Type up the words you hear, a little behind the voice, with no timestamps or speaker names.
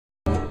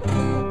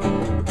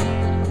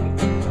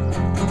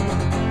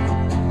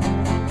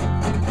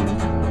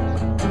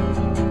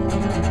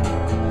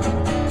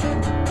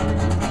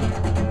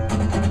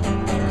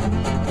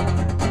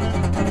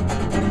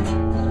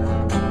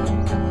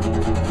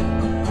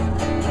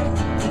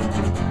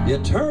You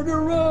turn to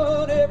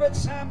run every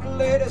time the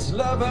latest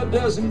lover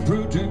doesn't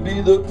prove to be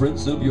the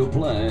prince of your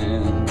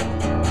plan.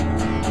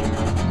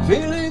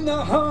 Feeling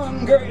the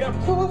hunger, you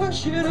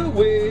push it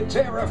away,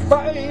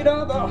 terrified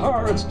of the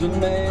heart's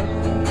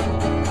demand.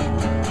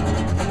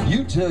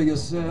 You tell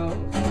yourself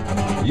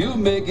you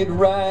make it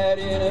right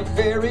in a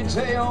fairy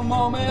tale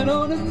moment.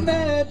 On a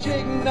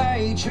magic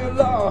night, you're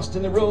lost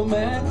in the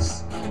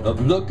romance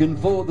of looking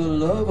for the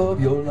love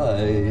of your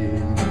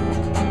life.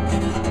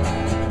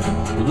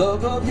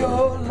 Love of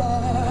your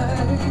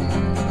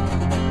life,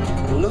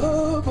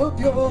 love of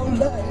your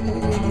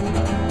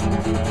life.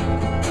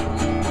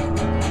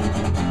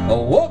 I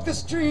walk the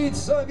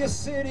streets of your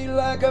city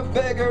like a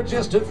beggar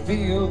just to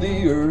feel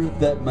the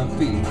earth at my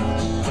feet.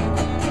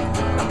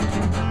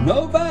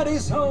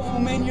 Nobody's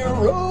home in your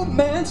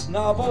romance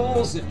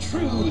novels. The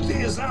truth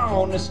is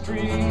on the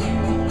street.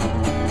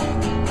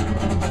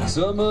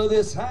 Some of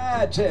this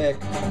high tech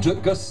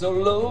took us so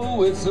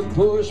low. It's a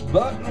push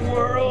button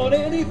world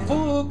any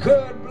fool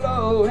could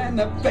blow. And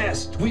the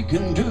best we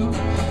can do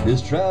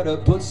is try to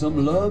put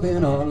some love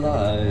in our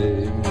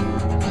lives.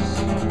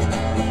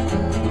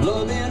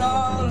 Love in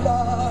our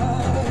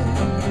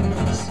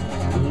lives.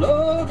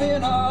 Love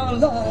in our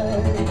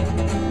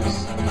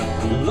lives.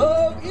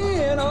 Love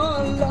in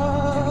our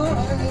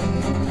lives.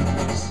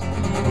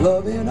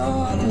 Love in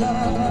our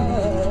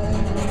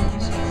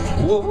lives.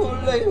 Whoa,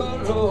 lay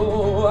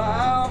low,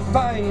 I'll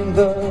find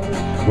the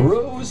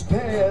rose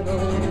petal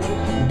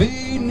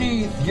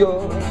beneath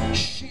your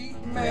sheet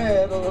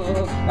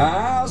metal.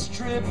 I'll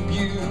strip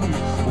you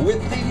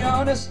with the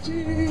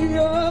honesty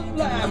of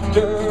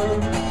laughter.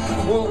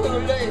 Whoa,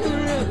 lay low.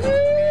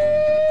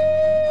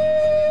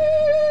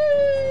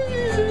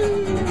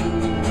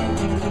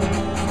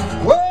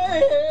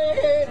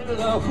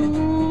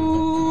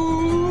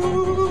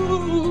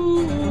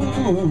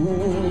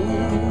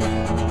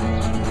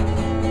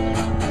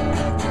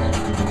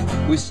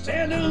 We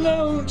stand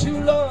alone,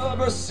 two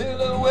lovers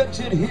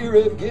silhouetted here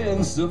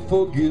against the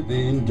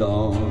forgiving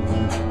dawn.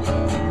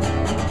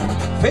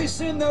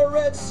 Facing the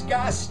red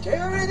sky,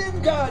 staring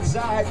in God's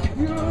eye,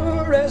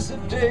 pure as the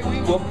day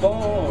we were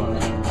born.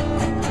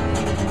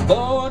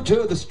 Born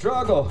to the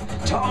struggle,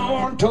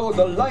 torn toward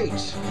the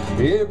light.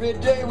 Every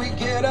day we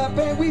get up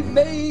and we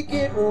make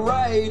it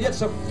right.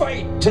 It's a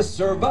fight to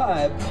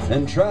survive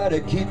and try to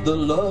keep the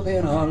love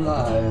in our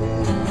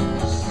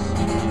lives.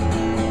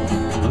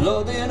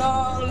 Love in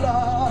our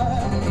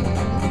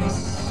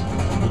lives.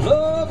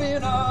 Love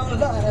in our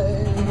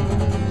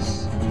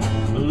lives.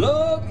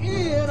 Love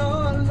in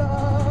our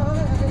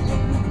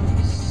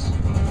lives.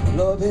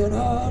 Love in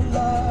our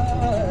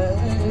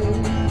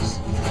lives.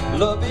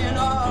 Love in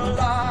our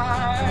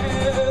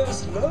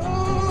lives.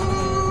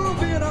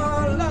 Love in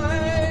our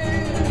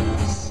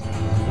lives.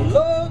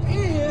 Love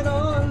in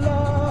our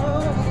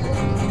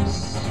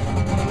lives.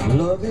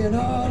 Love in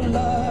our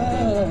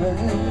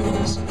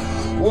lives.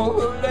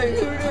 Whoa,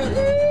 lady.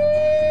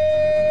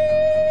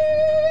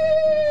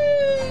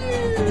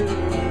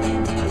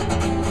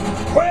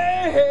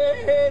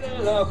 Wait,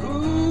 love.